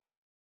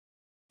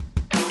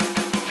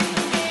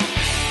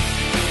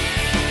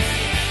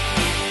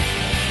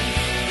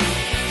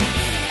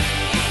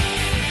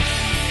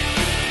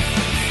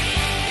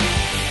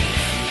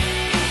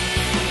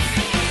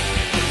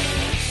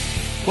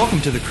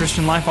Welcome to the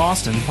Christian Life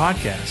Austin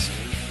podcast.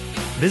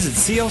 Visit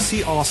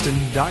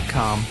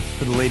clcaustin.com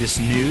for the latest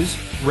news,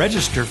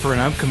 register for an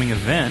upcoming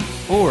event,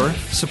 or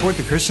support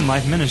the Christian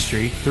Life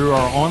Ministry through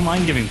our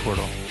online giving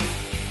portal.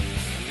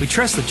 We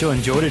trust that you'll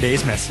enjoy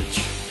today's message.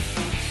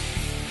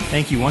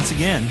 Thank you once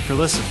again for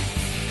listening.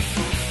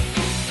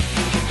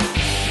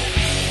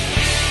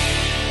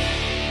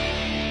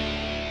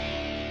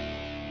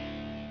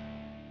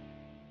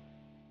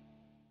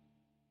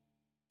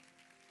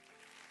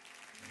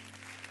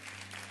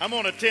 I'm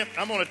going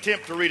to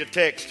attempt to read a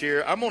text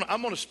here. I'm going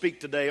to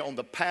speak today on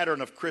the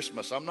pattern of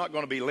Christmas. I'm not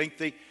going to be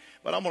lengthy,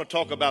 but I'm going to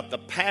talk about the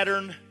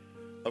pattern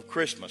of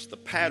Christmas, the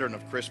pattern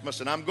of Christmas.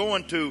 And I'm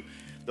going to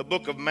the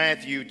book of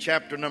Matthew,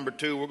 chapter number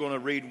 2. We're going to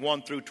read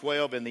 1 through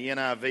 12 in the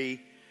NIV,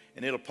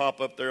 and it'll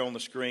pop up there on the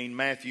screen.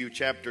 Matthew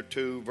chapter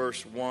 2,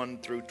 verse 1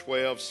 through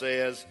 12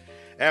 says,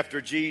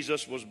 after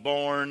Jesus was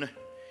born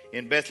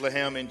in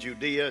Bethlehem in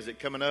Judea, is it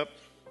coming up?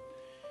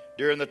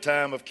 During the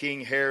time of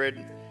King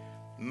Herod,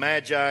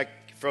 Magi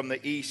from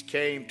the east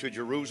came to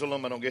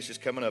Jerusalem, I don't guess it's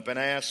coming up, and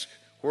asked,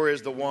 where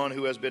is the one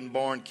who has been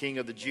born King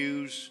of the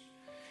Jews?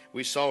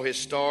 We saw his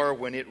star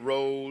when it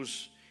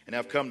rose and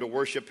have come to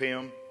worship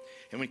him.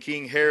 And when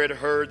King Herod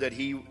heard that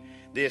he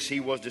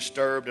was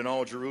disturbed, and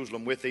all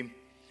Jerusalem with him.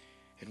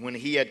 And when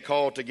he had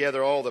called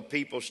together all the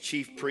people's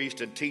chief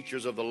priests and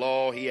teachers of the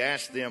law, he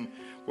asked them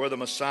where the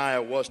Messiah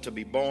was to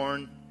be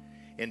born.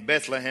 In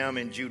Bethlehem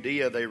in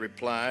Judea, they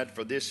replied,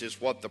 for this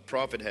is what the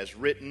prophet has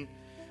written.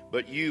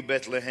 But you,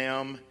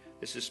 Bethlehem,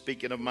 this is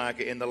speaking of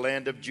Micah, in the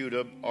land of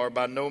Judah, are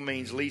by no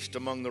means least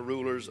among the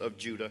rulers of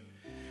Judah.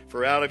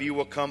 For out of you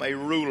will come a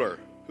ruler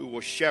who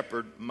will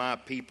shepherd my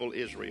people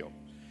Israel.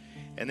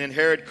 And then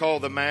Herod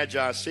called the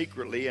Magi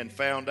secretly and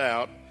found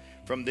out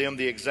from them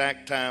the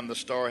exact time the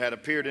star had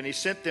appeared. And he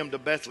sent them to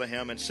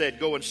Bethlehem and said,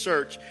 go and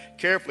search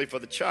carefully for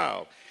the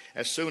child.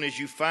 As soon as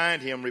you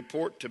find him,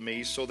 report to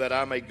me so that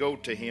I may go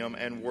to him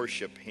and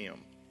worship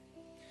him.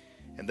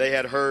 And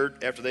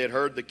after they had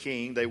heard the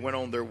king, they went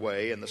on their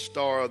way, and the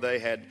star they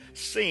had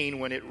seen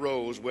when it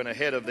rose went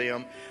ahead of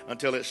them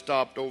until it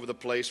stopped over the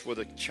place where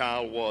the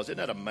child was. Isn't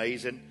that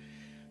amazing?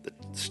 The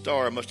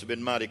star must have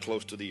been mighty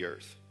close to the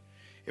earth.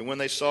 And when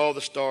they saw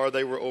the star,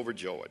 they were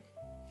overjoyed.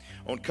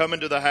 On coming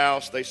to the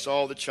house, they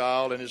saw the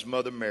child and his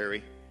mother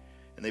Mary,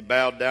 and they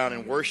bowed down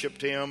and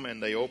worshipped him,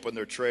 and they opened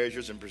their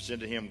treasures and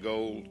presented him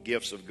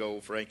gifts of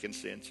gold,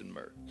 frankincense, and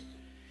myrrh.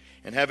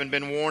 And having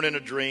been warned in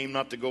a dream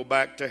not to go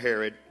back to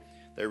Herod,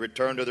 they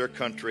returned to their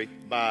country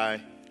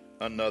by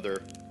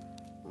another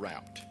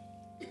route.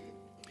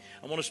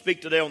 I want to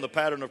speak today on the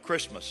pattern of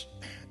Christmas.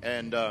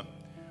 And we're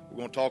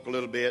going to talk a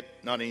little bit,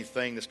 not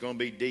anything that's going to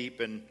be deep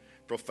and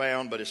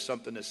profound, but it's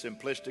something that's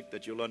simplistic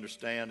that you'll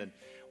understand and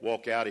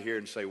walk out of here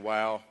and say,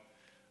 wow,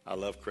 I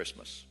love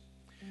Christmas.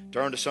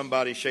 Turn to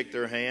somebody, shake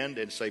their hand,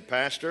 and say,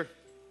 Pastor,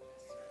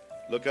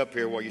 look up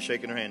here while you're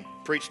shaking their hand.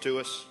 Preach to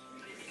us.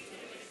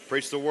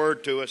 Preach the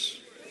word to us.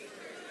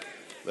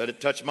 Let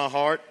it touch my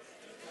heart.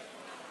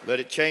 Let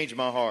it change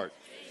my heart.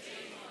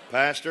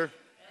 Pastor,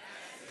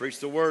 preach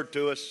the word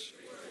to us.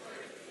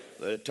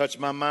 Let it touch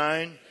my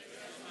mind.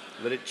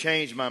 Let it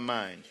change my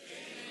mind.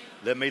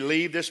 Let me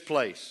leave this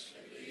place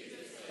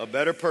a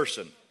better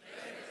person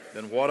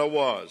than what I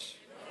was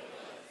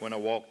when I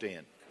walked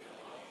in.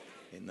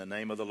 In the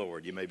name of the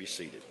Lord, you may be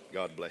seated.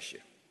 God bless you.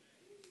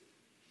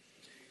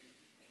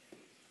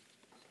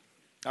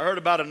 I heard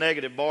about a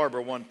negative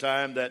barber one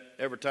time that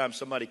every time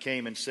somebody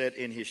came and sat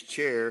in his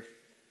chair,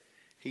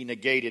 he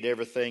negated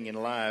everything in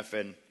life,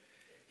 and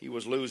he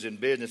was losing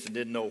business and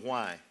didn't know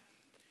why.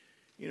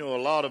 You know, a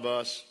lot of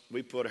us,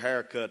 we put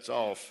haircuts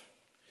off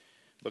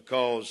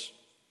because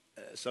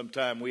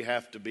sometimes we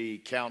have to be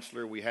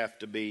counselor. We have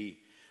to be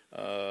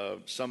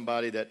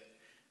somebody that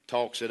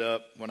talks it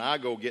up. When I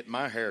go get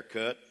my hair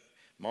cut,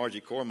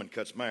 Margie Corman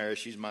cuts my hair.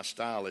 She's my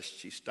stylist.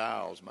 She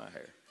styles my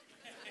hair.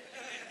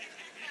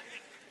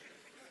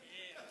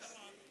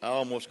 I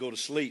almost go to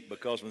sleep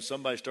because when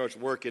somebody starts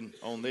working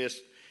on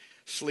this,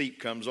 sleep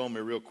comes on me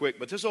real quick.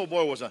 But this old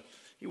boy was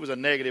a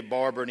negative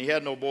barber, and he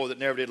had no boy that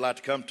never did like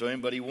to come to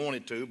him, but he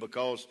wanted to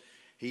because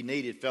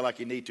felt like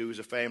he needed to. He was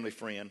a family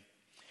friend.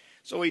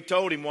 So he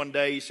told him one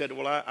day, he said,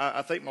 well,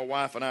 I think my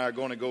wife and I are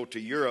going to go to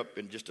Europe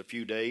in just a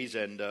few days.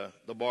 And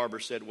the barber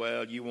said,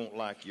 well, you won't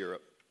like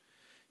Europe.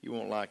 You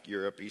won't like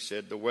Europe. He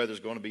said, the weather's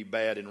going to be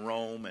bad in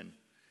Rome, and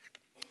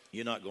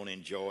you're not going to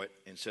enjoy it.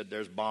 And said,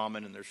 there's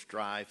bombing and there's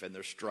strife and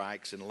there's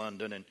strikes in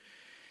London, and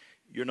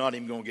you're not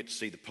even going to get to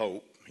see the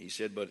Pope. He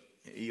said, but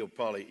you'll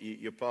probably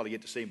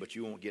get to see him, but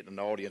you won't get an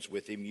audience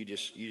with him. You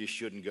just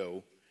shouldn't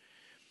go.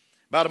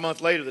 About a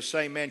month later, the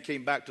same man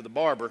came back to the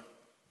barber,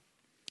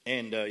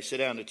 and he sat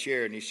down in the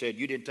chair, and he said,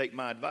 you didn't take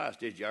my advice,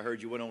 did you? I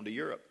heard you went on to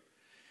Europe.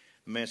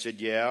 The man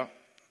said, yeah.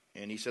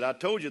 And he said, I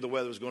told you the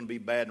weather was going to be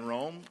bad in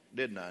Rome,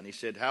 didn't I? And he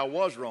said, how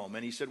was Rome?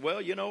 And he said,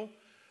 well, you know,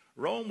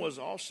 Rome was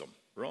awesome.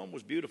 Rome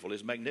was beautiful. It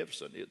was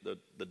magnificent.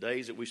 The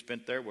days that we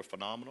spent there were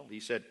phenomenal.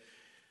 He said,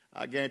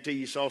 I guarantee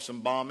you saw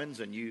some bombings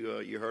and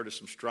you heard of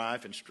some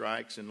strife and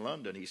strikes in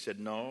London. He said,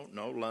 no,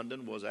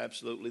 London was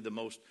absolutely the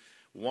most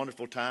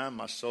Wonderful time.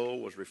 My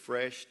soul was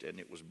refreshed and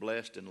it was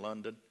blessed in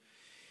London.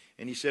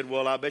 And he said,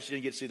 well, I bet you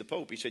didn't get to see the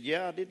Pope. He said,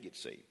 yeah, I did get to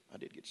see him. I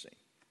did get to see him.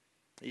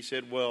 He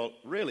said, well,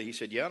 really? He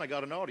said, yeah, and I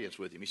got an audience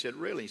with him. He said,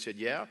 really? He said,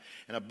 yeah.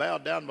 And I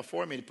bowed down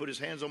before him and he put his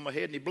hands on my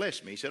head and he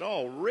blessed me. He said,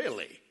 oh,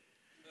 really?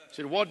 I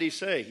said, what did he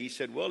say? He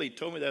said, well, he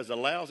told me that was the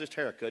lousiest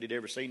haircut he'd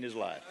ever seen in his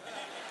life.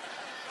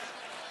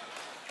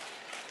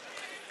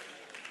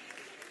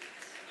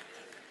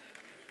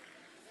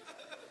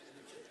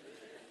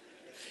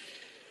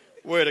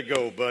 Way to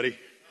go, buddy.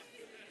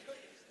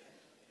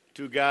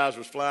 Two guys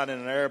was flying in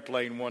an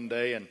airplane one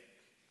day, and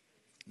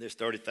they're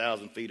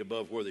 30,000 feet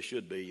above where they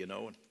should be, you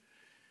know. And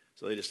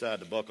so they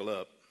decided to buckle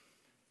up,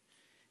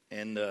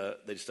 and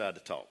they decided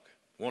to talk.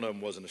 One of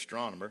them was an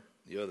astronomer.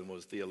 The other one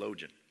was a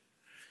theologian.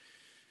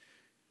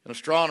 And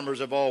astronomers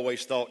have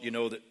always thought, you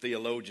know, that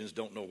theologians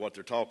don't know what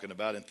they're talking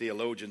about, and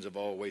theologians have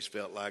always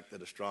felt like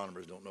that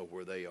astronomers don't know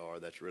where they are.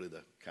 That's really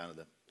the kind of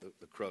the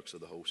crux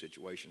of the whole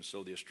situation.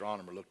 So the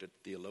astronomer looked at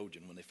the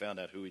theologian when they found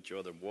out who each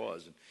other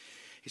was, and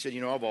he said,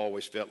 you know, I've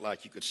always felt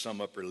like you could sum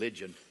up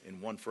religion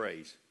in one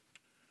phrase.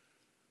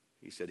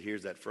 He said,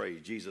 here's that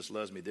phrase, Jesus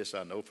loves me, this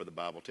I know, for the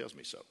Bible tells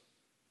me so.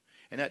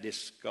 And that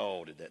just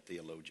scalded that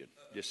theologian,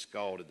 just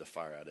scalded the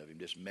fire out of him,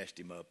 just messed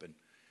him up, and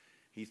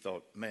he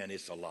thought, man,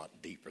 it's a lot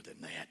deeper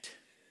than that.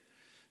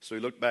 So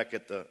he looked back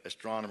at the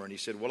astronomer and he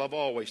said, well, I've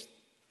always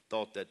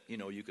thought that, you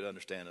know, you could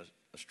understand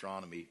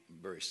astronomy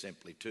very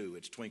simply too.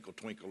 It's twinkle,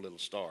 twinkle, little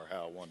star,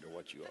 how I wonder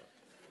what you are.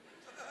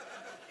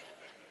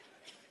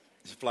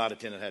 His flight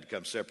attendant had to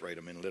come separate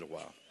them in a little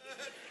while.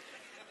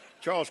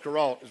 Charles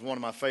Kuralt is one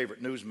of my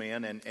favorite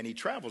newsmen, and he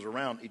travels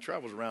around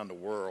the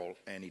world,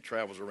 and he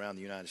travels around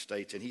the United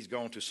States, and he's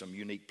gone to some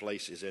unique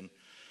places. And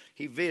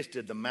he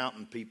visited the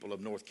mountain people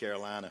of North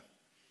Carolina.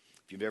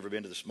 If you've ever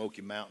been to the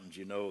Smoky Mountains,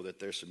 you know that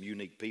there's some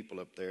unique people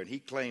up there. And he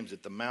claims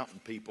that the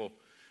mountain people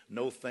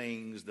know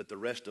things that the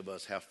rest of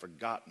us have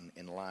forgotten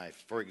in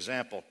life. For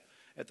example,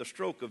 at the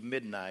stroke of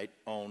midnight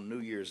on New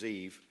Year's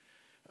Eve,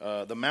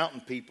 the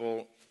mountain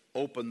people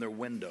open their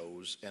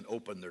windows and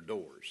open their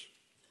doors.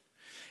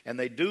 And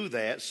they do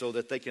that so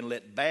that they can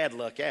let bad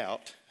luck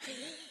out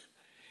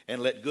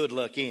and let good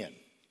luck in.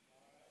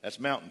 That's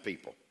mountain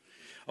people.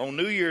 On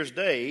New Year's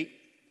Day,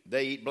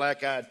 they eat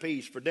black-eyed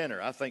peas for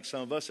dinner. I think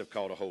some of us have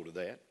caught a hold of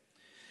that.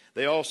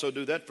 They also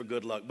do that for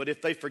good luck. But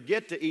if they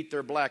forget to eat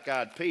their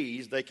black-eyed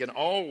peas, they can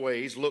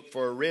always look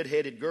for a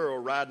red-headed girl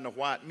riding a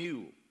white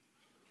mule.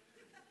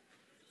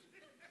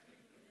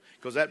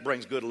 Because that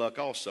brings good luck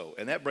also.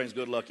 And that brings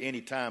good luck any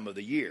time of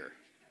the year.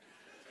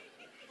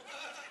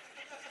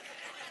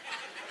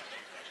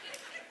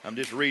 I'm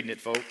just reading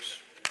it, folks.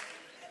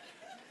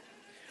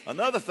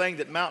 Another thing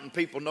that mountain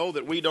people know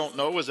that we don't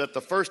know is that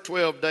the first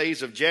 12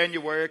 days of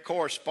January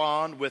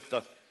correspond with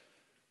the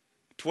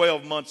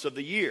 12 months of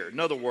the year. In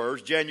other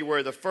words,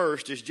 January the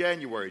 1st is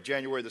January.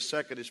 January the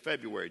 2nd is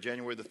February.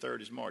 January the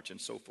 3rd is March,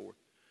 and so forth.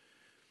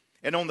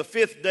 And on the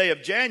 5th day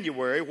of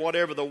January,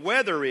 whatever the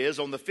weather is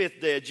on the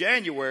 5th day of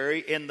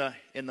January in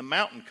the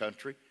mountain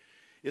country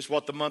is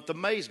what the month of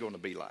May is going to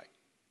be like.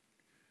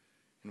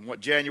 And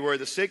what January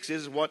the 6th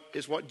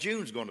is what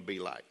June's going to be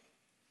like.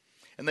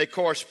 And they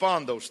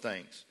correspond, those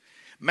things.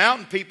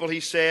 Mountain people, he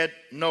said,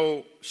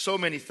 know so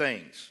many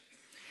things.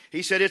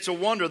 He said it's a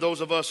wonder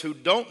those of us who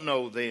don't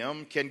know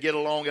them can get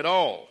along at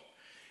all.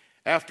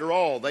 After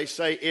all, they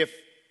say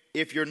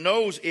if your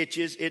nose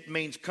itches, it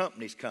means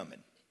company's coming.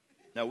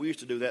 Now, we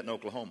used to do that in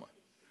Oklahoma.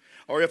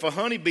 Or if a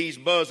honeybee's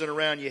buzzing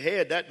around your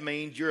head, that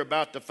means you're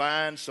about to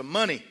find some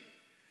money.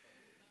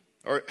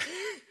 Or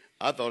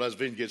I thought I was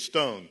going to get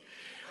stung.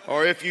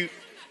 Or if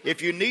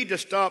you need to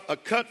stop a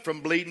cut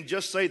from bleeding,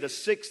 just say the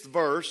 6th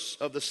verse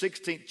of the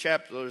 16th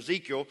chapter of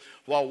Ezekiel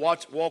while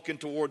walking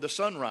toward the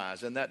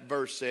sunrise. And that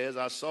verse says,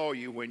 I saw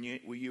you when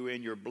you were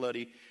in your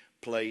bloody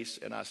place,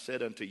 and I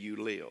said unto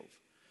you, live.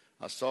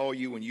 I saw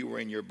you when you were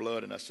in your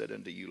blood, and I said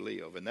unto you,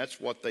 live. And that's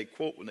what they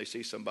quote when they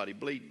see somebody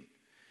bleeding.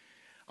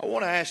 I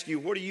want to ask you,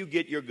 where do you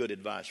get your good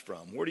advice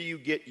from? Where do you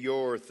get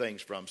your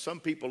things from?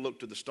 Some people look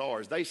to the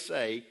stars. They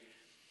say,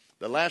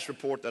 the last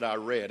report that I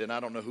read, and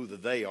I don't know who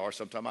they are.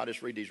 Sometimes I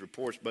just read these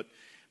reports, but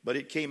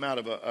it came out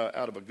of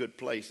a good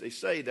place. They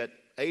say that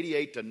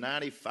 88 to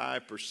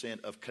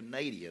 95% of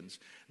Canadians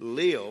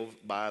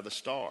live by the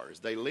stars.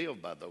 They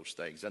live by those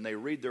things, and they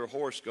read their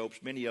horoscopes,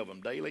 many of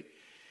them daily,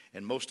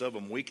 and most of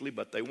them weekly.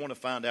 But they want to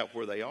find out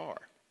where they are.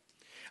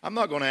 I'm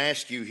not going to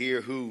ask you here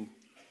who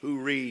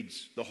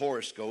reads the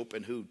horoscope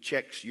and who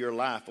checks your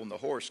life on the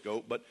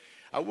horoscope, but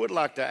I would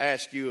like to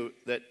ask you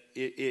that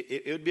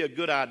it would be a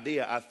good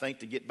idea, I think,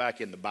 to get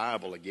back in the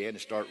Bible again and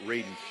start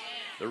reading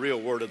the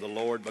real word of the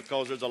Lord,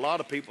 because there's a lot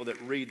of people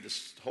that read the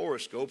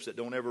horoscopes that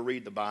don't ever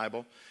read the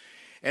Bible.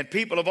 And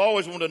people have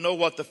always wanted to know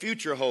what the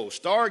future holds.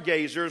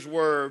 Stargazers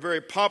were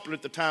very popular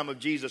at the time of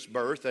Jesus'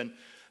 birth, and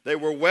they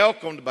were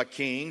welcomed by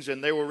kings,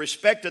 and they were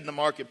respected in the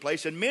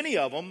marketplace, and many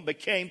of them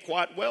became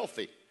quite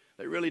wealthy.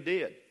 They really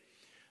did.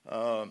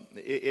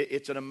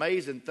 It's an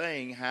amazing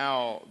thing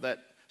how that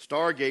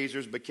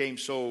stargazers became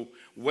so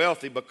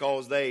wealthy,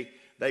 because they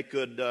They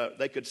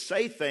could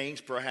say things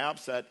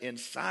perhaps that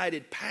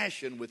incited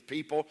passion with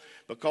people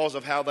because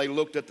of how they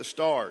looked at the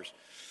stars.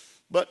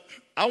 But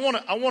I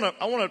want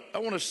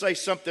to say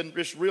something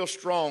just real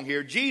strong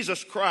here.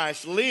 Jesus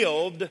Christ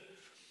lived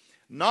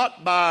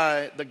not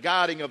by the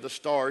guiding of the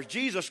stars.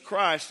 Jesus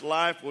Christ's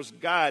life was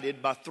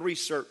guided by three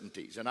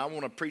certainties, and I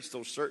want to preach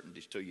those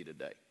certainties to you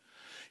today.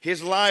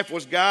 His life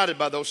was guided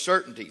by those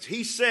certainties.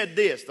 He said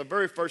this, the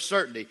very first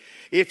certainty: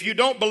 if you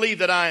don't believe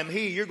that I am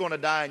He, you're going to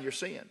die in your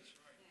sins.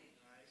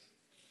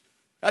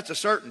 That's a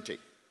certainty.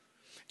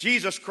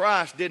 Jesus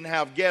Christ didn't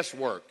have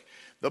guesswork.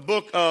 The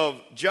book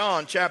of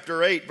John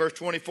chapter 8 verse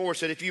 24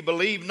 said, if you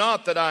believe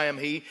not that I am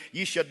He,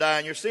 ye shall die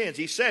in your sins.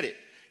 He said it.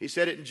 He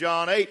said it in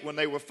John 8 when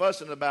they were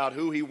fussing about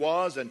who He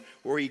was and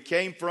where He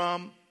came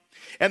from.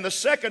 And the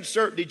second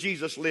certainty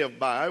Jesus lived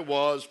by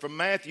was from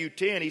Matthew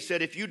 10. He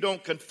said, if you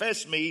don't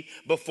confess me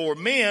before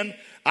men,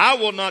 I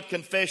will not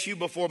confess you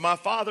before my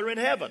Father in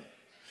heaven.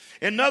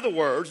 In other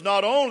words,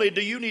 not only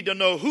do you need to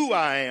know who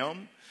I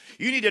am,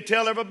 you need to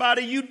tell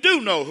everybody you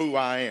do know who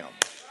I am.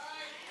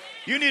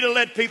 You need to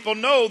let people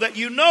know that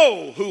you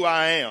know who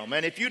I am.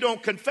 And if you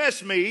don't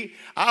confess me,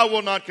 I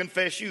will not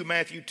confess you.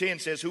 Matthew 10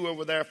 says,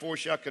 whoever therefore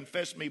shall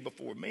confess me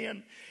before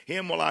men,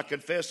 him will I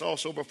confess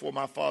also before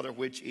my Father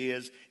which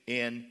is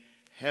in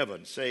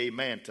heaven. Say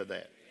amen to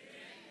that.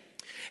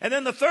 Amen. And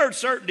then the third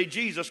certainty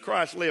Jesus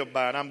Christ lived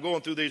by, and I'm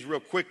going through these real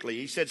quickly.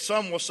 He said,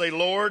 some will say,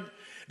 Lord,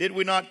 did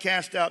we not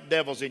cast out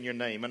devils in your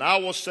name? And I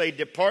will say,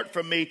 depart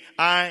from me,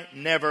 I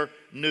never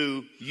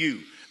knew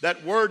you.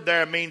 That word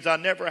there means I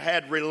never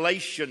had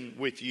relation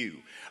with you.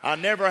 I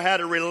never had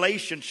a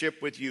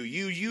relationship with you.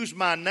 You use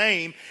my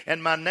name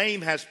and my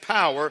name has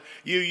power.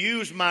 You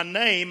use my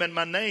name and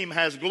my name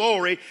has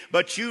glory,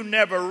 but you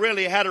never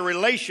really had a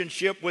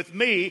relationship with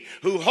me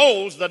who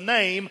holds the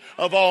name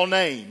of all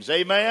names.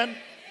 Amen?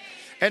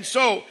 And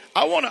so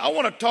I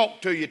want to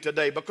talk to you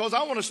today because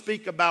I want to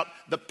speak about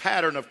the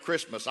pattern of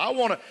Christmas. I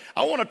want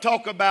to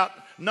talk about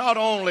not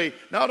only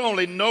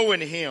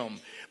knowing Him,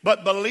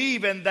 but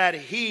believing that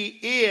He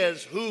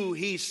is who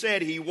He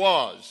said He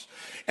was.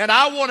 And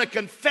I want to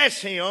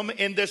confess Him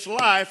in this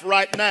life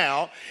right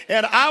now.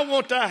 And I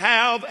want to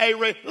have a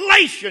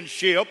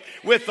relationship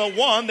with the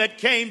one that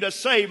came to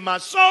save my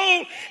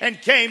soul and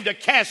came to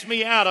cast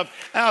me out of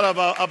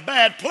a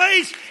bad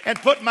place and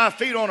put my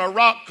feet on a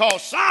rock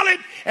called solid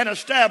and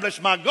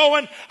establish my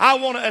going. I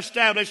want to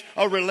establish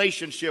a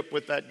relationship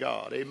with that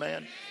God.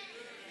 Amen.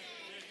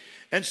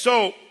 And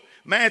so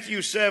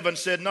Matthew 7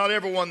 said, not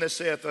everyone that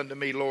saith unto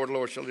me, Lord,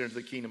 Lord, shall enter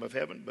the kingdom of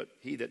heaven, but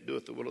he that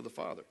doeth the will of the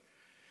Father,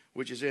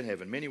 which is in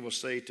heaven. Many will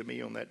say to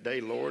me on that day,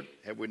 Lord,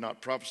 have we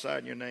not prophesied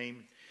in your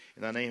name?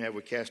 In thy name have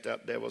we cast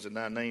out devils, in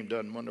thy name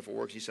done wonderful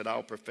works. He said,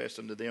 I'll profess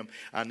unto them,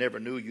 I never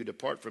knew you.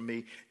 Depart from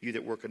me, you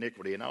that work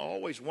iniquity. And I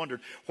always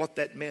wondered what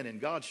that meant, and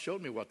God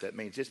showed me what that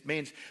means. It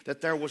means that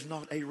there was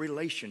not a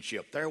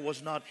relationship. There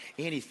was not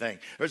anything.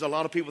 There's a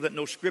lot of people that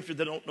know Scripture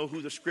that don't know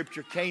who the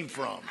Scripture came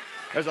from.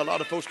 There's a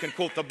lot of folks can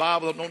quote the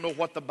Bible that don't know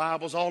what the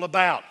Bible's all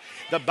about.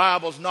 The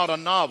Bible's not a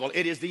novel.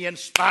 It is the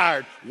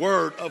inspired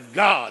Word of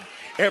God.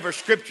 Every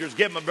Scripture is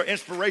given by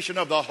inspiration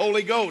of the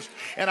Holy Ghost.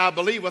 And I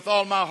believe with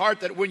all my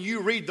heart that when you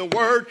read the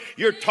Word,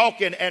 you're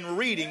talking and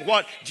reading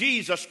what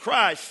Jesus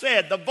Christ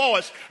said, the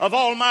voice of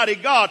Almighty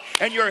God.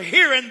 And you're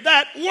hearing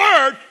that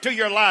Word to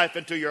your life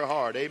and to your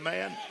heart.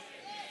 Amen.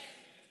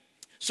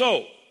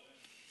 So,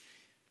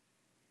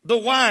 the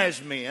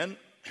wise men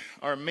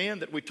are men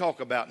that we talk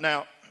about.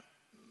 Now,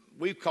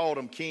 we've called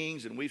them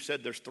kings, and we've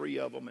said there's three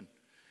of them, and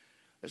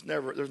there's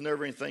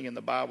never anything in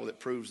the Bible that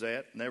proves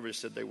that. Never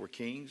said they were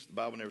kings. The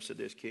Bible never said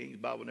there's kings.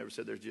 The Bible never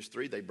said there's just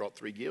three. They brought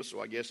three gifts,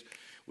 so I guess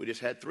we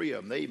just had three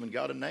of them. They even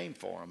got a name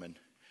for them, and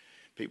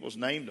people's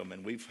named them,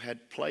 and we've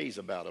had plays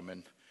about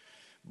them.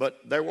 But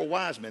there were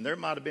wise men. There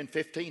might have been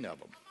 15 of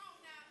them.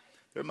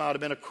 There might have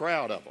been a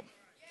crowd of them.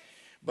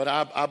 But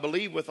I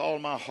believe with all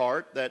my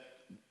heart that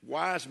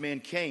wise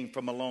men came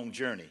from a long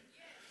journey.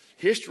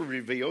 History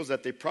reveals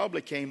that they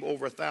probably came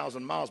over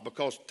 1,000 miles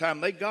because the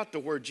time they got to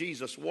where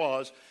Jesus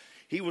was,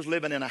 he was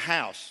living in a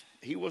house.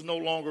 He was no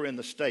longer in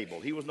the stable.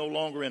 He was no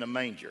longer in a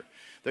manger.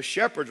 The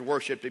shepherds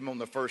worshiped him on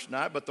the first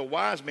night, but the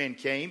wise men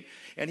came,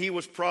 and he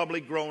was probably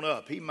grown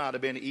up. He might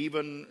have been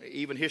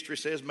even history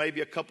says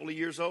maybe a couple of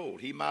years old.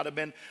 He might have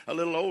been a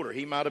little older.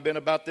 He might have been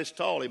about this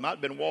tall. He might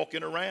have been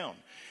walking around.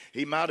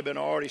 He might have been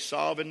already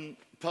solving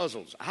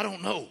puzzles. I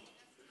don't know.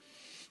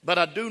 But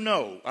I do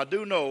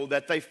know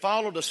that they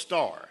followed a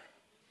star.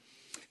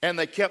 And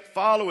they kept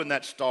following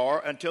that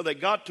star until they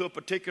got to a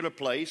particular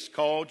place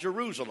called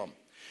Jerusalem.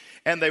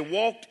 And they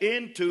walked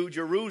into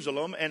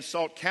Jerusalem and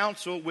sought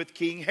counsel with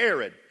King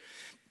Herod.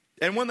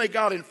 And when they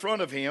got in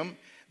front of him,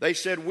 they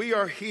said, we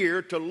are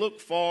here to look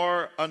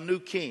for a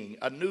new king,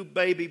 a new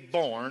baby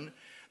born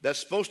that's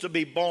supposed to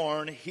be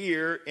born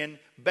here in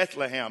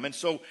Bethlehem. And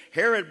so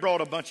Herod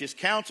brought a bunch of his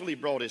council, he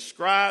brought his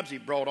scribes, he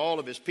brought all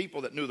of his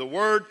people that knew the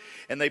word,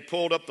 and they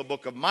pulled up the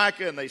book of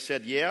Micah, and they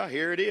said, yeah,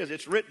 here it is.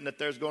 It's written that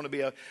there's going to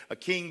be a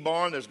king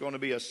born, there's going to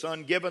be a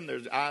son given.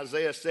 There's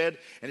Isaiah said,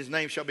 and his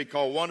name shall be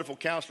called Wonderful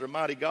Counselor,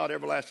 Mighty God,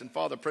 Everlasting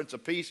Father, Prince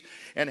of Peace.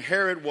 And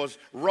Herod was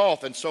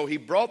wroth, and so he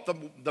brought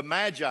the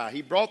Magi,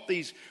 he brought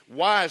these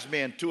wise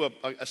men to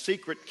a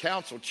secret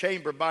council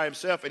chamber by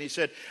himself, and he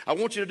said, I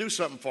want you to do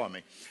something for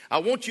me. I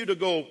want you to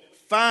go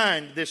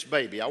find this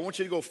baby. I want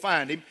you to go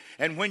find him.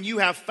 And when you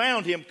have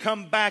found him,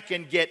 come back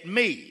and get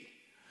me.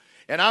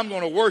 And I'm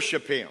going to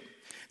worship him.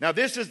 Now,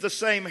 this is the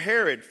same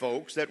Herod,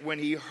 folks, that when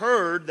he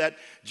heard that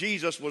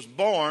Jesus was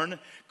born,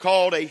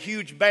 called a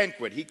huge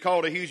banquet. He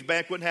called a huge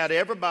banquet and had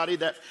everybody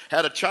that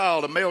had a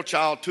child, a male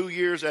child, 2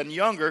 years and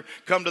younger,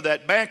 come to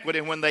that banquet.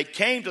 And when they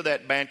came to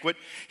that banquet,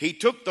 he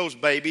took those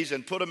babies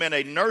and put them in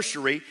a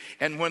nursery.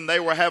 And when they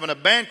were having a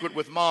banquet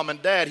with mom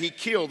and dad, he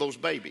killed those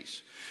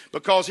babies,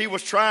 because he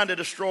was trying to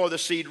destroy the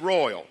seed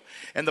royal.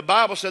 And the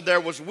Bible said there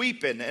was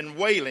weeping and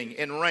wailing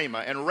in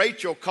Ramah, and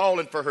Rachel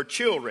calling for her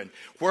children.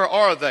 Where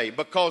are they?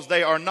 Because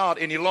they are not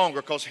any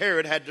longer, because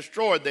Herod had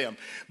destroyed them.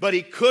 But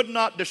he could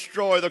not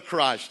destroy the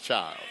Christ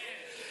child.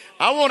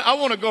 I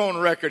want to go on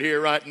record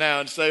here right now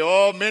and say,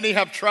 oh, many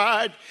have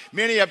tried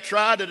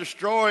to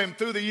destroy him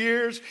through the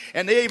years,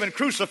 and they even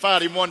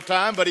crucified him one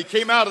time, but he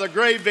came out of the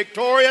grave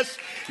victorious.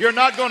 You're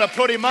not going to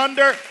put him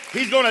under.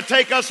 He's going to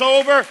take us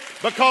over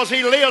because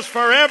he lives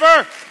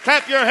forever.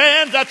 Clap your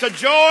hands. That's a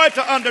joy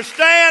to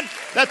understand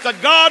that the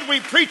God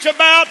we preach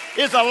about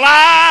is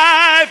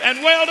alive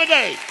and well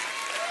today.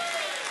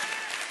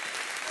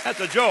 That's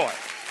a joy.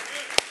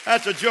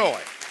 That's a joy.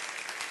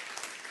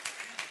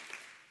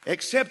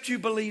 Except you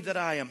believe that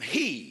I am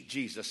he,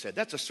 Jesus said.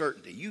 That's a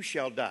certainty. You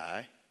shall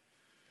die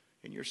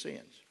in your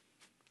sins.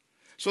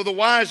 So the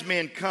wise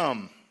men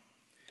come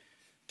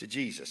to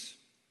Jesus,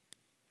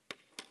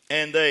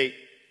 and they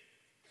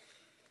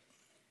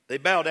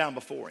bow down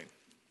before him.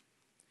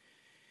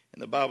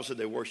 And the Bible said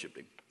they worshiped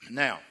him.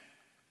 Now,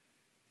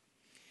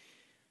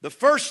 the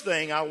first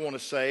thing I want to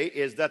say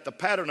is that the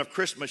pattern of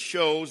Christmas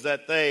shows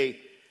that they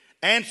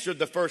answered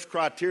the first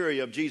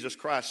criteria of Jesus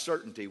Christ's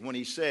certainty when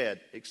he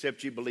said,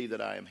 except you believe that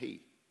I am he,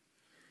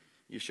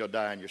 you shall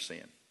die in your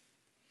sin.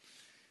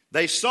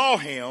 They saw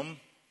him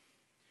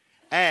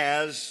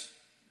as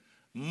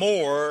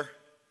more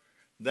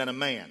than a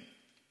man.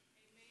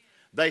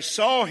 They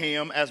saw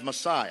him as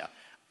Messiah.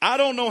 I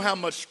don't know how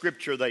much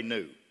scripture they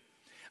knew.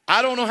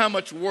 I don't know how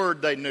much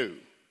word they knew.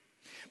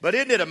 But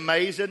isn't it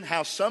amazing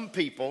how some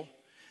people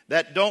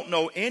that don't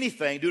know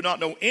anything, do not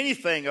know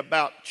anything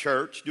about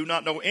church, do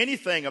not know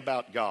anything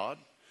about God,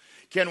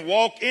 can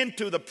walk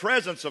into the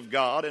presence of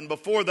God, and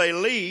before they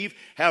leave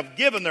have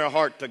given their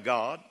heart to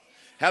God,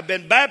 have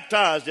been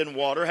baptized in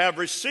water, have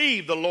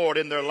received the Lord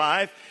in their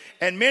life,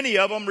 and many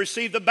of them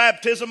received the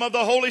baptism of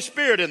the Holy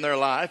Spirit in their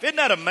life. Isn't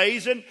that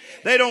amazing?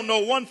 They don't know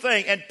one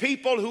thing. And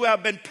people who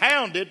have been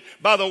pounded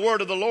by the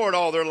word of the Lord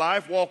all their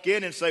life walk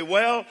in and say,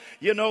 well,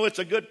 you know, it's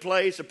a good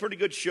place, a pretty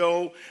good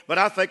show, but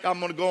I think I'm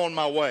going to go on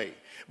my way.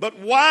 But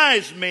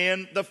wise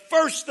men, the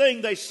first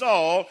thing they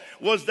saw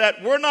was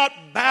that we're not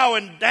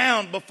bowing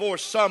down before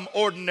some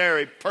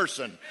ordinary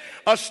person.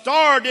 A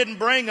star didn't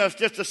bring us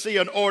just to see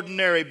an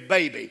ordinary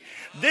baby.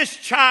 This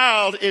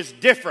child is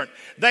different.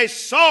 They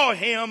saw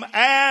him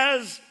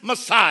as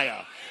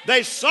Messiah.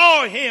 They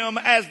saw him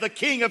as the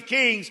King of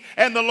Kings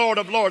and the Lord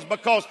of Lords,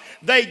 because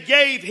they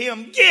gave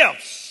him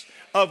gifts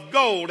of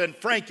gold and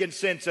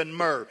frankincense and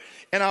myrrh.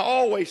 And I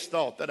always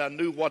thought that I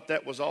knew what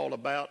that was all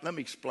about. Let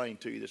me explain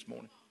to you this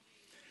morning.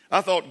 I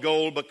thought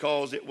gold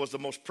because it was the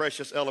most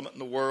precious element in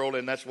the world,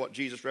 and that's what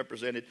Jesus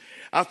represented.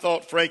 I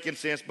thought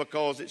frankincense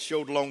because it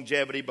showed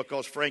longevity,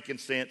 because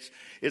frankincense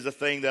is a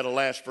thing that'll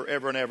last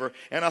forever and ever.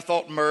 And I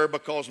thought myrrh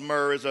because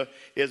myrrh is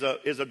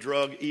a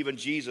drug. Even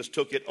Jesus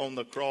took it on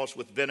the cross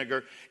with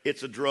vinegar.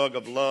 It's a drug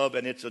of love,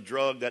 and it's a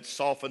drug that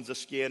softens the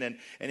skin, and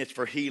it's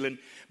for healing.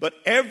 But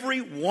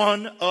every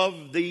one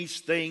of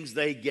these things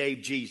they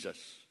gave Jesus.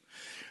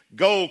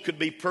 Gold could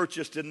be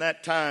purchased in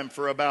that time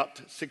for about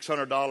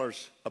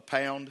 $600 a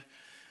pound.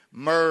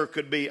 Myrrh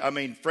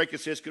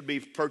frankincense could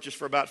be purchased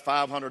for about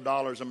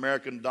 $500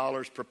 American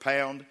dollars per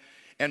pound.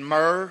 And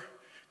myrrh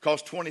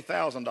cost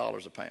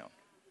 $20,000 a pound.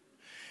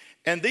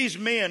 And these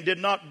men did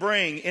not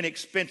bring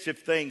inexpensive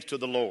things to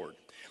the Lord.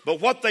 But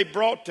what they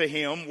brought to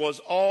him was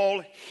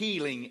all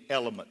healing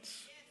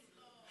elements.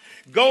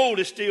 Gold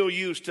is still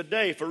used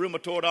today for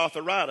rheumatoid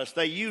arthritis.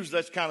 They use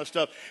that kind of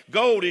stuff.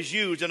 Gold is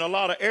used in a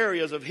lot of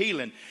areas of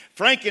healing.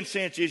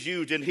 Frankincense is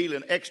used in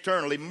healing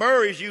externally.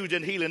 Myrrh is used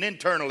in healing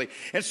internally.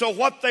 And so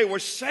what they were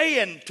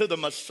saying to the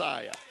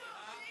Messiah,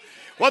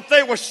 what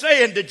they were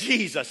saying to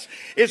Jesus,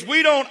 is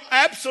we don't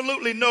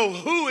absolutely know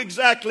who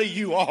exactly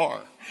you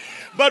are.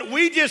 But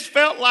we just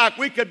felt like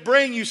we could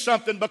bring you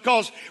something,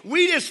 because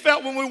we just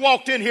felt when we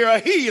walked in here a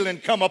healing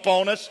come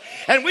upon us.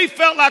 And we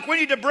felt like we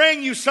need to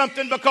bring you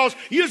something because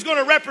you're going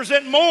to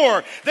represent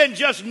more than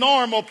just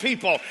normal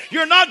people.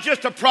 You're not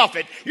just a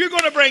prophet. You're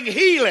going to bring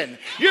healing.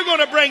 You're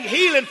going to bring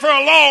healing for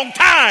a long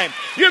time.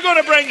 You're going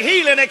to bring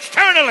healing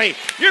externally.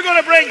 You're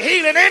going to bring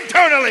healing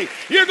internally.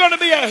 You're going to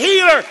be a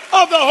healer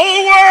of the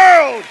whole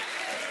world.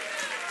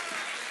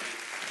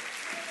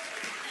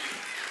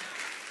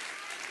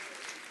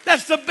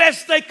 That's the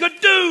best they could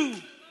do,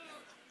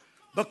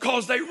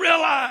 because they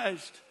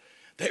realized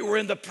they were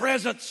in the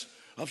presence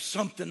of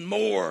something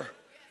more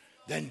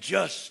than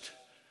just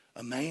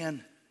a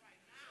man.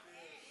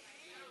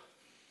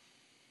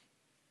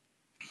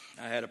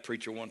 I had a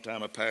preacher one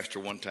time, a pastor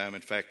one time.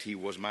 In fact, he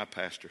was my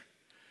pastor.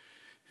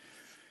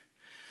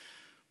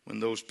 When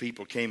those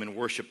people came and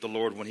worshiped the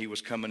Lord when he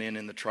was coming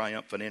in the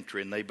triumphant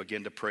entry, and they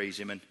began to praise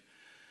him, and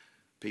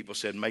people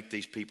said, make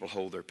these people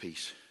hold their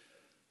peace.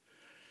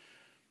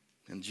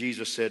 And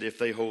Jesus said, if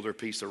they hold their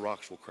peace, the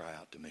rocks will cry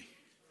out to me.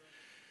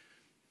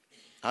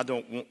 I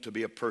don't want to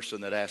be a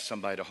person that asks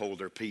somebody to hold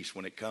their peace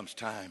when it comes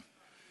time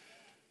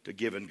to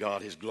giving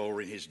God his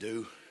glory and his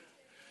due.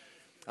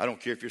 I don't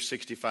care if you're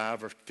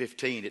 65 or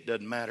 15, it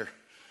doesn't matter.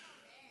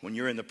 When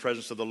you're in the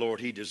presence of the Lord,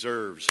 he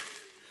deserves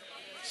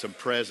some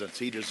presence.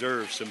 He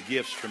deserves some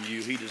gifts from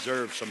you. He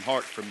deserves some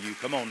heart from you.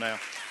 Come on now.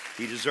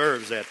 He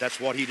deserves that. That's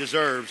what he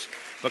deserves,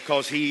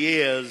 because he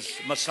is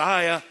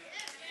Messiah.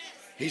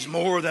 He's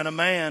more than a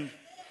man.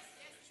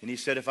 And he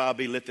said, if I'll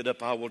be lifted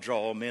up, I will draw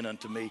all men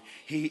unto me.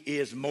 He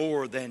is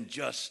more than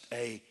just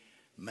a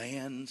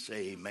man.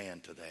 Say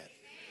amen to that.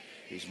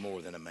 He's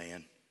more than a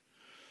man.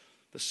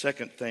 The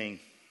second thing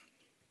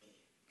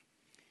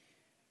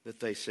that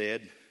they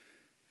said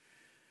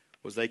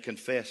was they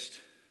confessed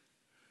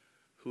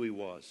who he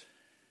was.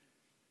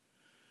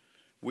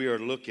 We are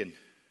looking,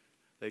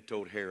 they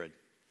told Herod,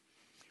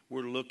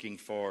 we're looking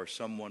for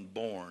someone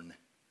born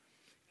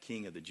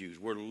King of the Jews.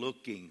 We're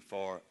looking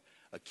for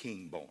a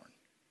king born.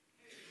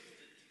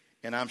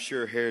 And I'm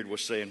sure Herod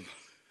was saying,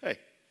 hey,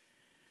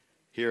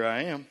 here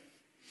I am.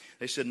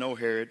 They said, no,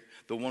 Herod,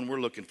 the one we're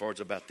looking for is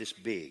about this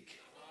big.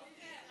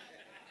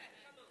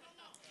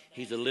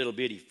 He's a little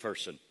bitty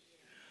person.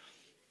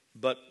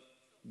 But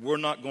we're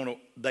not going to,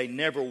 they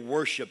never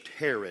worshiped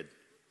Herod,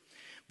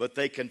 but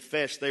they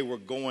confessed they were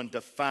going to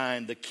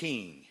find the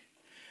king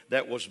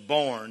that was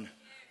born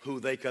who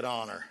they could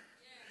honor.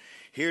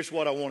 Here's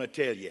what I want to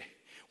tell you.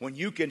 When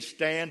you can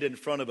stand in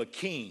front of a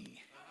king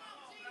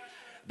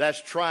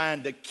that's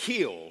trying to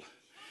kill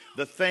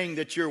the thing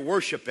that you're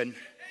worshiping,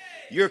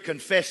 you're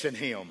confessing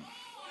him.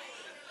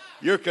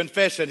 You're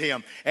confessing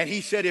him. And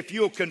he said, if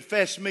you'll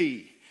confess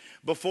me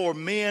before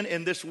men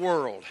in this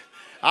world,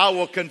 I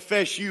will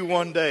confess you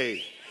one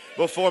day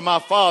before my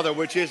Father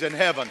which is in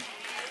heaven.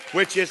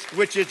 Which is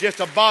just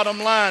a bottom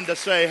line to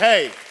say,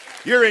 hey,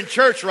 you're in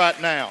church right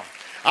now.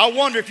 I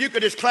wonder if you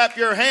could just clap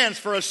your hands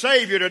for a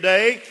Savior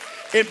today,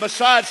 and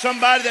beside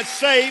somebody that's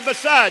saved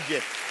beside you.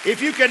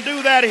 If you can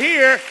do that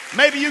here,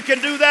 maybe you can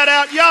do that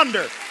out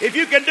yonder. If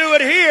you can do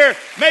it here,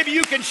 maybe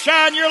you can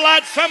shine your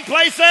light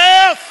someplace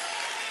else.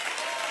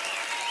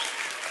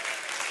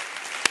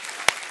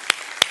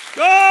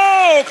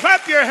 Go,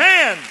 clap your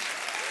hands.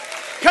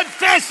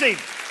 Confessing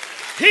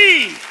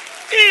he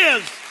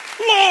is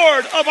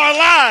Lord of our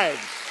lives.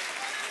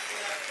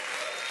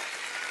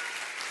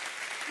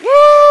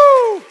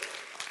 Woo!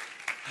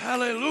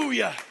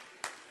 Hallelujah.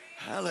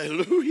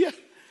 Hallelujah.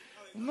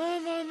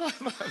 My.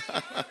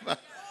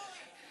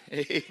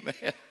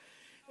 Amen.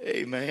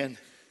 Amen.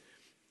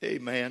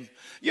 Amen.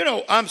 You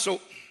know, I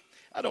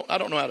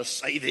don't know how to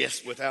say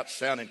this without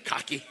sounding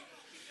cocky,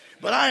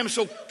 but I am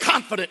so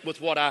confident with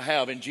what I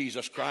have in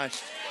Jesus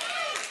Christ.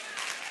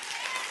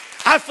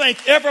 I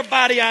think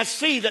everybody I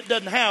see that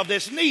doesn't have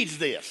this needs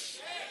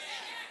this.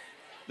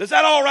 Is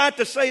that all right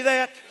to say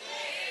that?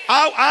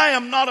 I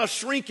am not a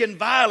shrinking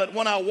violet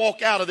when I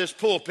walk out of this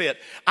pulpit.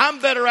 I'm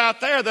better out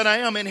there than I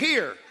am in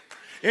here.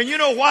 And you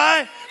know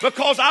why?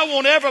 Because I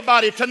want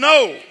everybody to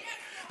know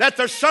that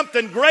there's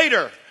something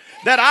greater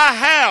that I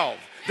have,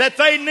 that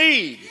they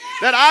need,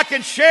 that I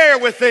can share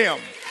with them.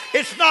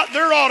 It's not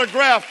their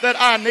autograph that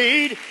I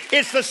need.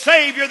 It's the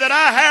Savior that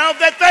I have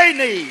that they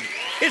need.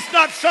 It's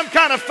not some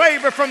kind of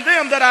favor from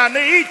them that I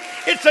need.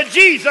 It's a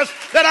Jesus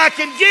that I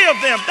can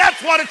give them.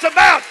 That's what it's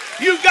about.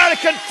 You've got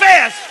to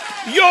confess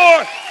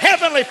your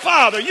Heavenly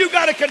Father. You've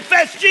got to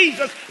confess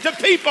Jesus to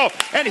people,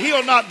 and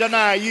He'll not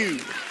deny you.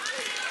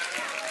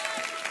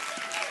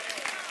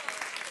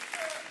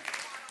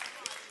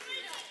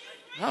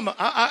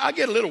 I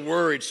get a little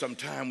worried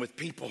sometimes with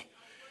people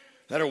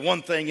that are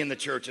one thing in the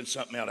church and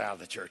something else out of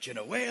the church.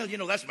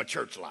 That's my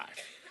church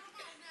life.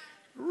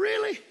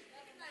 Really?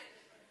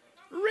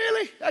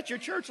 Really? That's your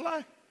church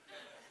life?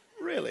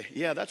 Really?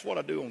 Yeah, that's what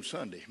I do on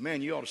Sunday.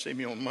 Man, you ought to see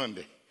me on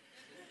Monday.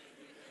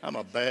 I'm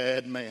a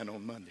bad man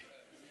on Monday.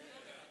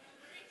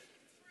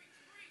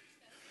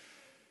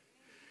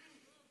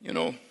 You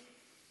know,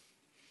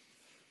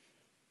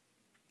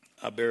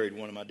 I buried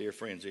one of my dear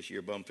friends this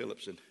year, Bum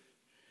Phillips, and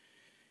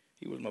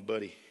he was my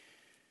buddy.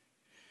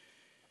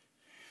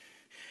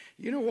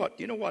 You know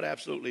what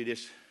absolutely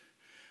just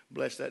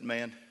blessed that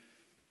man?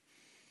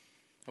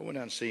 I went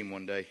out and see him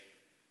one day.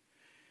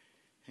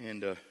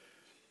 And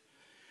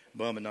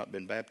Bum had not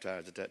been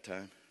baptized at that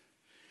time.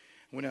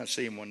 I went out and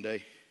see him one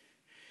day.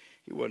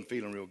 He wasn't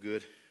feeling real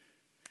good.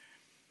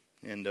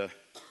 And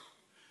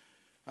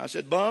I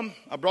said, Bum,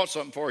 I brought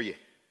something for you.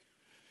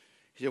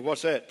 He said,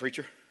 what's that,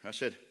 preacher? I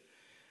said,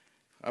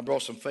 I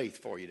brought some faith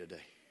for you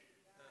today.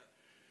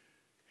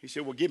 He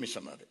said, well, give me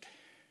some of it,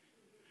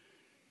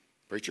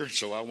 preacher.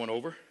 So I went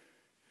over.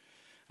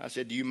 I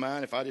said, do you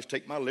mind if I just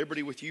take my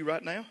liberty with you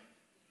right now?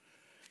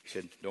 He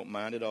said, don't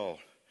mind at all.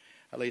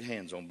 I laid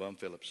hands on Bum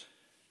Phillips.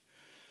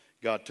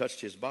 God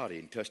touched his body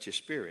and touched his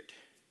spirit.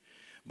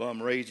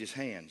 Bum raised his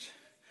hands,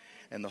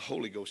 and the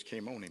Holy Ghost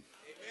came on him.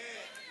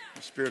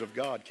 The Spirit of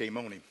God came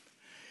on him.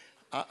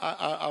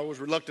 I was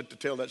reluctant to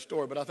tell that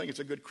story, but I think it's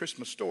a good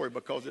Christmas story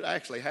because it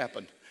actually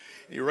happened.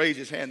 He raised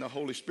his hand, the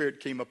Holy Spirit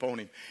came upon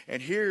him. And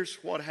here's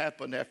what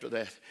happened after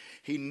that.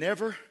 He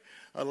never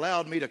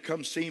allowed me to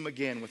come see him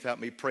again without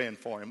me praying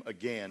for him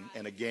again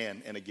and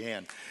again and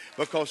again.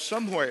 Because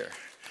somewhere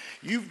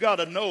you've got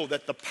to know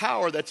that the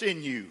power that's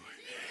in you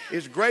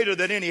is greater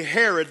than any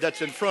Herod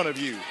that's in front of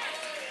you.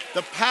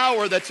 The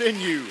power that's in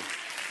you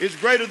is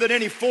greater than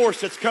any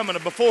force that's coming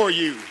before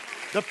you.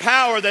 The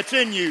power that's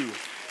in you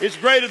is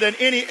greater than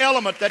any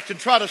element that can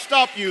try to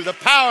stop you. The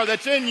power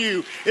that's in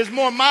you is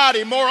more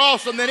mighty, more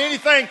awesome than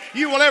anything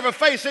you will ever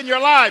face in your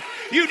life.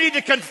 You need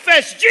to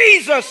confess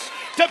Jesus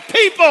to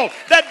people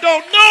that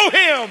don't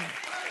know him,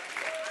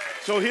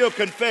 so he'll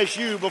confess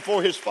you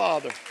before his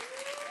Father,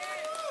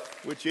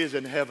 which is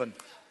in heaven.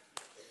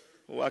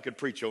 Oh, I could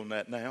preach on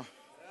that now.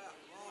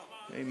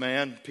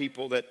 Amen.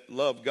 People that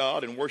love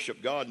God and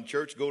worship God in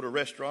church go to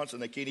restaurants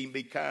and they can't even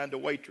be kind to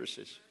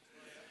waitresses.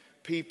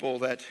 People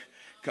that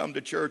come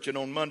to church and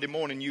on Monday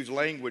morning use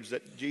language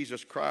that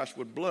Jesus Christ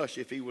would blush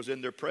if he was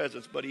in their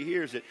presence, but he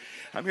hears it.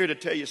 I'm here to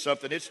tell you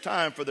something. It's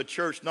time for the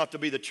church not to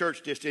be the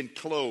church just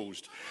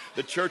enclosed.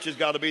 The church has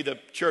got to be the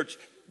church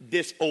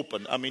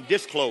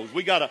disclosed.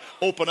 We got to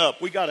open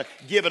up. We got to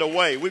give it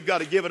away. We've got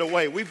to give it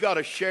away. We've got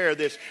to share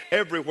this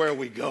everywhere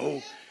we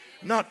go.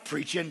 Not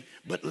preaching,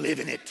 but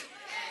living it.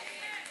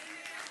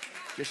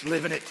 Just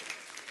living it.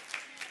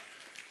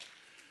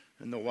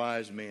 And the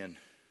wise men,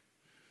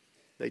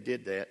 they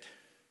did that.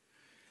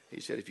 He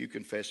said, if you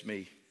confess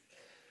me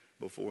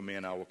before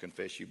men, I will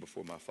confess you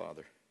before my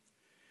Father,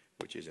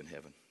 which is in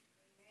heaven.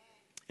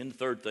 And the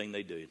third thing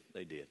they did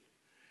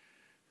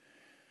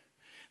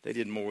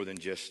more than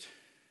just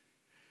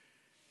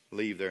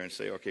leave there and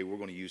say, okay, we're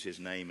going to use his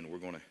name and we're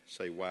going to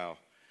say, wow,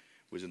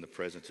 was in the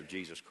presence of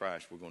Jesus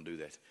Christ. We're going to do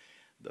that.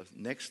 The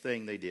next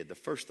thing they did, the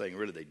first thing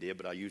really they did,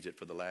 but I used it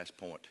for the last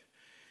point,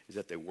 is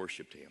that they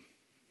worshiped him.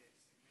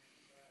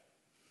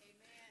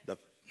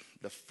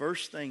 The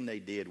first thing they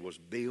did was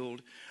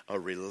build a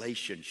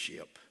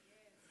relationship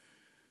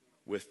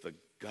with the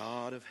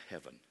God of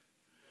heaven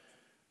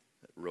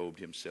that robed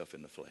himself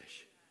in the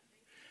flesh.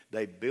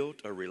 They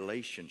built a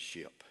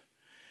relationship.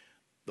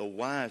 The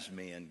wise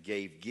men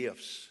gave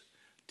gifts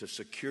to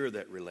secure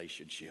that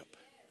relationship,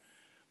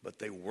 but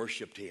they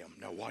worshiped him.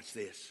 Now watch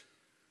this.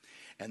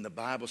 And the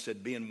Bible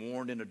said, being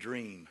warned in a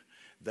dream,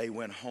 they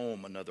went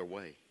home another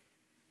way.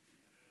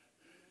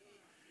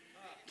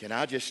 Can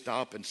I just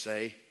stop and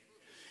say,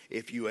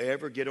 if you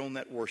ever get on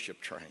that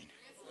worship train,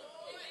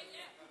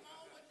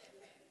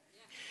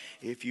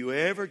 if you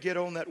ever get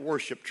on that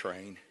worship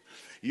train,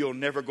 you'll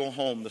never go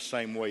home the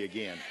same way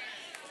again.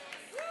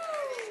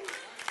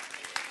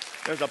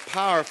 There's a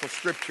powerful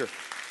scripture.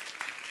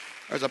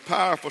 There's a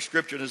powerful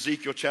scripture in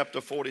Ezekiel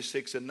chapter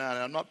 46 and 9.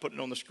 And I'm not putting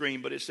it on the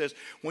screen, but it says,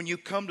 when you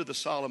come to the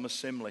solemn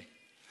assembly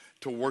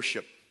to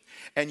worship,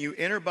 and you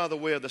enter by the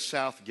way of the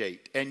south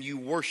gate, and you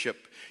worship,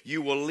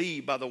 you will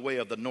leave by the way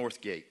of the north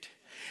gate.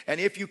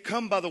 And if you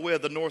come by the way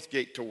of the north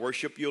gate to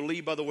worship, you'll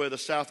leave by the way of the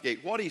south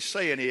gate. What he's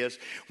saying is,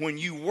 when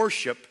you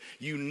worship,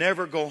 you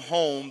never go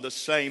home the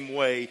same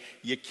way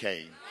you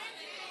came.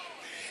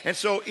 And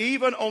so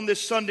even on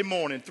this Sunday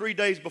morning, 3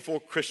 days before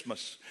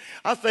Christmas,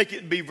 I think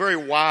it'd be very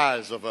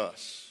wise of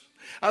us.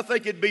 I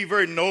think it'd be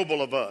very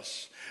noble of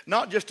us.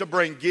 Not just to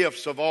bring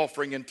gifts of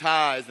offering and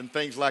tithes and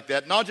things like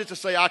that. Not just to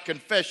say, I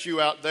confess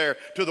you out there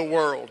to the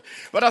world.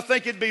 But I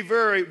think it'd be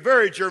very,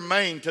 very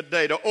germane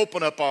today to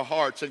open up our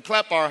hearts and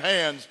clap our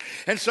hands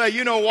and say,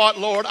 you know what,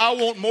 Lord, I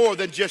want more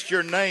than just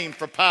your name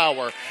for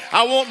power.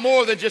 I want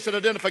more than just an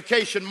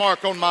identification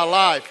mark on my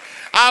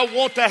life. I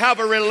want to have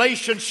a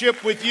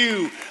relationship with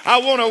you. I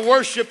want to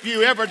worship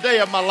you every day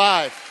of my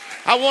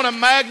life. I want to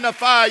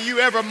magnify you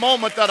every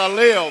moment that I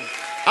live.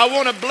 I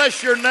want to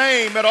bless your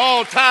name at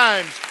all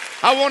times.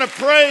 I want to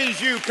praise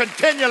you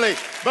continually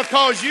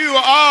because you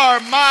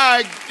are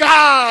my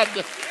God.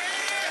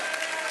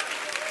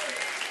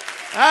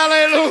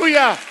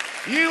 Hallelujah.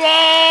 You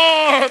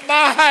are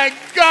my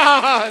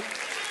God.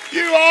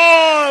 You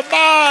are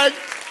my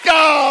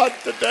God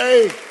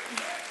today.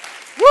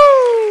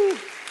 Woo!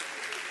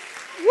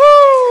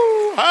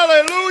 Woo!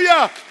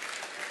 Hallelujah.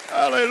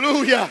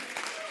 Hallelujah.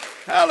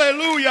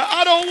 Hallelujah.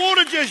 I don't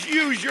want to just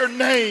use your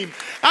name.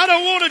 I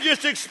don't want to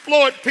just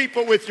exploit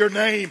people with your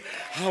name.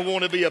 I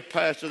want to be a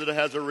pastor that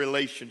has a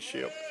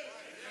relationship,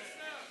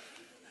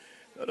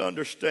 that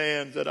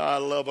understands that I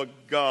love a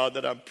God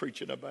that I'm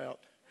preaching about.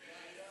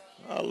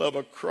 I love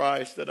a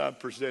Christ that I'm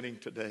presenting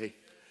today.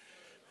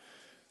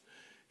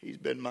 He's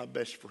been my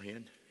best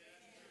friend.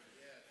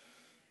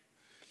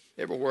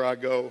 Everywhere I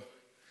go,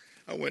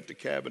 I went to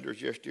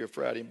Cavender's yesterday or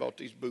Friday and bought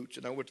these boots,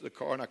 and I went to the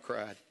car and I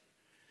cried.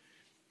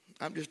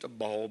 I'm just a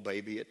ball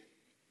baby at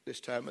this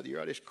time of the year.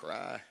 I just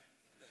cry.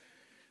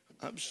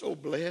 I'm so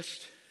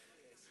blessed.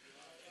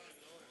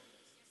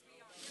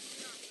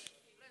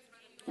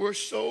 We're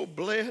so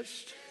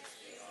blessed.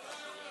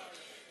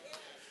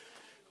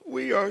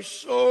 We are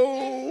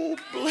so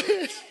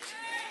blessed.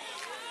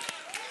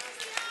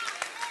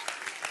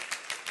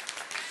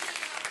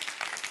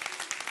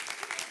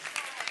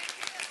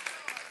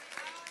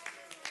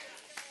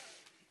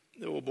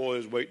 The old boy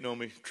is waiting on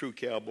me, true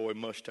cowboy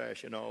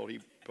mustache and all. He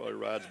probably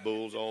rides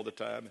bulls all the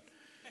time.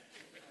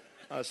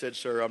 I said,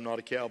 sir, I'm not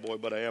a cowboy,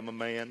 but I am a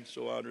man,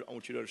 so I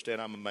want you to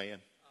understand I'm a man.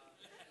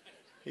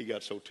 He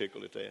got so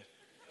tickled at that.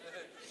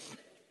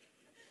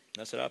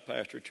 I said, I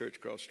pastor a church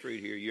across the street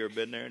here. You ever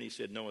been there? And he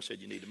said, no. I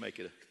said, you need to make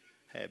it a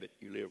habit.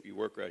 You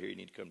work right here. You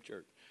need to come to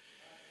church.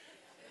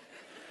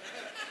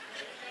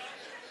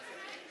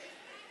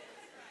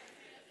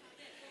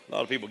 A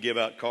lot of people give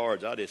out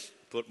cards. I just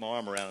put my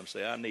arm around them and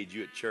say, I need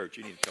you at church.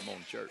 You need to come on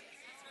to church.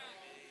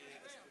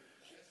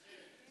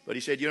 But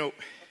he said, you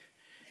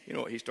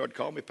know, he started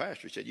calling me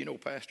pastor. He said,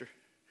 pastor,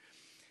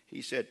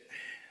 he said,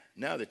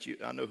 now that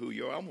I know who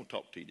you are, I'm going to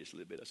talk to you just a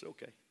little bit. I said,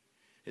 okay.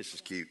 This is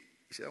cute.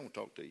 He said, I want to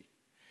talk to you.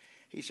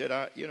 He said,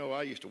 I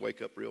used to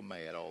wake up real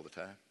mad all the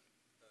time.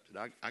 He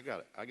said, I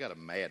got a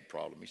mad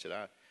problem. He said,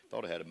 I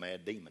thought I had a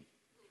mad demon.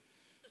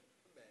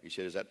 He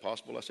said, is that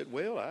possible? I said,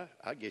 well,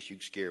 I guess you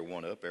can scare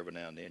one up every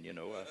now and then,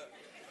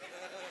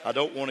 I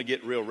don't want to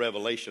get real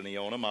revelation-y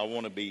on them. I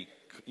want to be,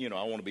 I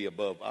want to be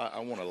above. I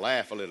want to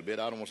laugh a little bit.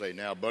 I don't want to say,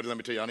 now, buddy, let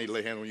me tell you, I need to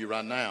lay hands on you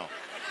right now.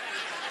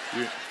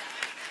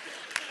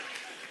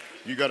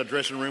 You got a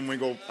dressing room we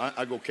go,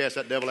 I go cast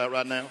that devil out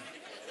right now?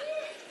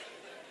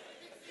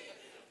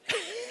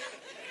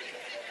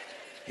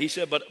 He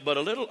said, but a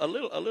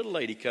little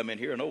lady come in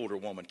here, an older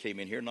woman came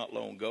in here not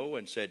long ago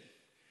and said,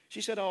 she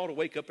said, I ought to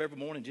wake up every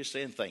morning just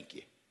saying thank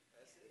you.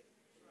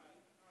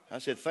 I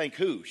said, thank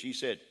who? She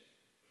said,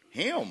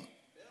 him.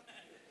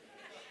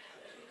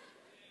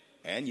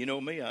 And you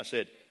know me, I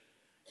said,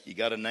 you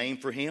got a name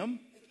for him?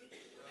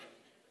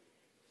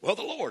 Well,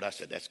 the Lord. I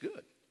said, that's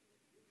good.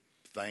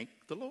 Thank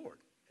the Lord.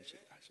 I said,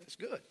 that's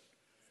good.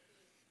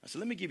 I said,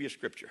 let me give you a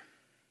scripture.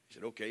 He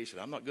said, okay. He said,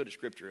 I'm not good at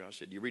scripture. I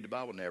said, do you read the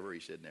Bible? Never. He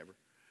said, never.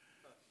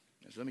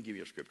 I said, let me give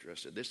you a scripture. I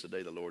said, this is the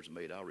day the Lord's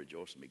made. I'll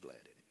rejoice and be glad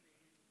in it.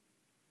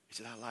 He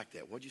said, I like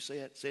that. What'd you say?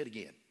 That? Say it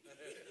again.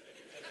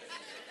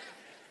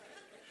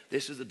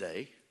 This is the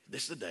day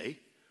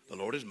the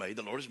Lord has made.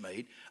 The Lord has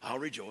made. I'll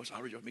rejoice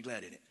and be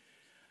glad in it.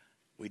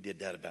 We did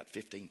that about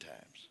 15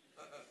 times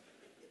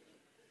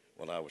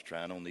while I was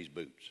trying on these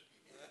boots.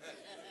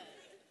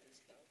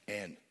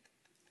 And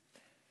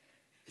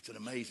it's an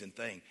amazing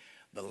thing.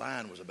 The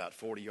line was about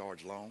 40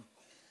 yards long.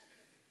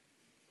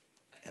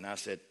 And I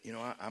said,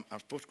 I'm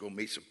supposed to go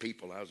meet some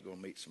people. I was going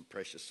to meet some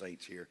precious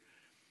saints here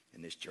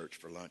in this church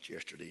for lunch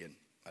yesterday. And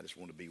I just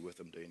want to be with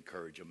them to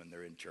encourage them. And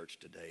they're in church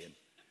today. And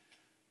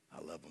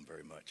I love them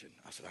very much. And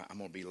I said, I'm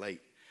going to be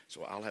late,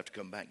 so I'll have to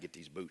come back and get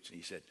these boots. And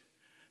he said,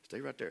 stay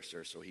right there,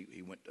 sir. So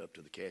he went up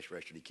to the cash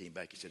register. He came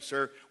back. He said,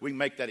 sir, we can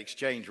make that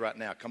exchange right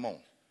now. Come on.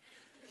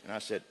 And I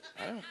said,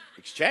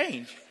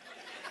 exchange?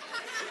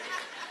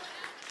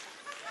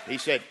 He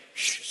said,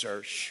 shh,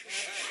 sir, shh,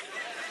 shh.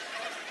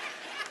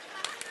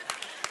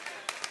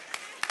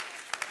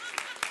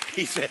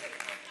 He said,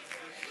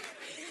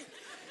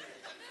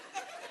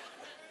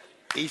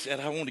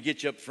 I want to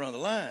get you up front of the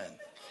line.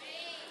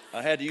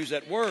 I had to use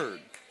that word.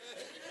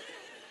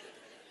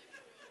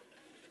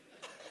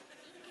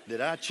 Did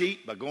I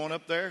cheat by going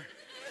up there?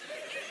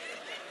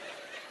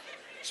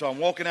 So I'm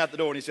walking out the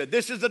door and he said,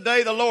 this is the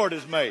day the Lord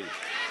has made.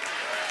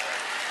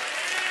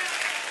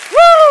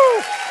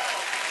 Woo!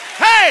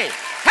 Hey!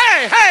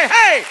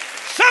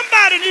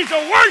 Somebody needs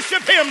to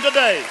worship him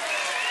today.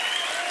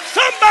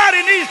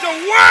 Somebody needs to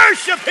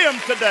worship him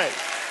today.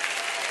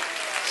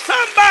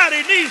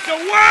 Somebody needs to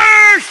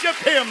worship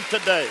him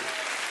today.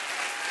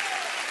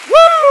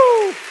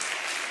 Woo!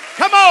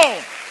 Come on.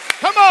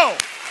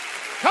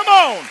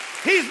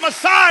 He's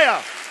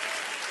Messiah.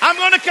 I'm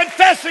going to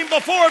confess him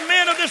before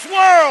men of this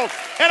world,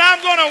 and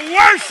I'm going to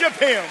worship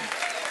him.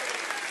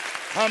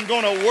 I'm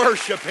going to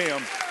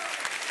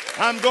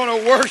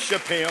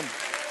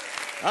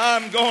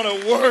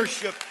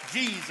worship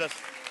Jesus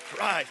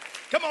Christ.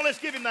 Come on, let's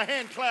give him the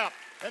hand clap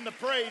and the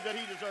praise that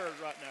he deserves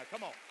right now.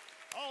 Come on.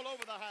 All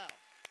over the house.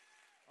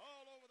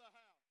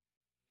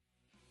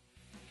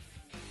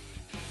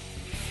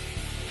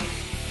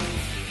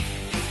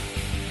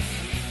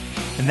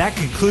 And that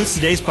concludes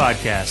today's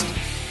podcast.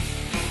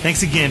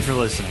 Thanks again for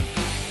listening.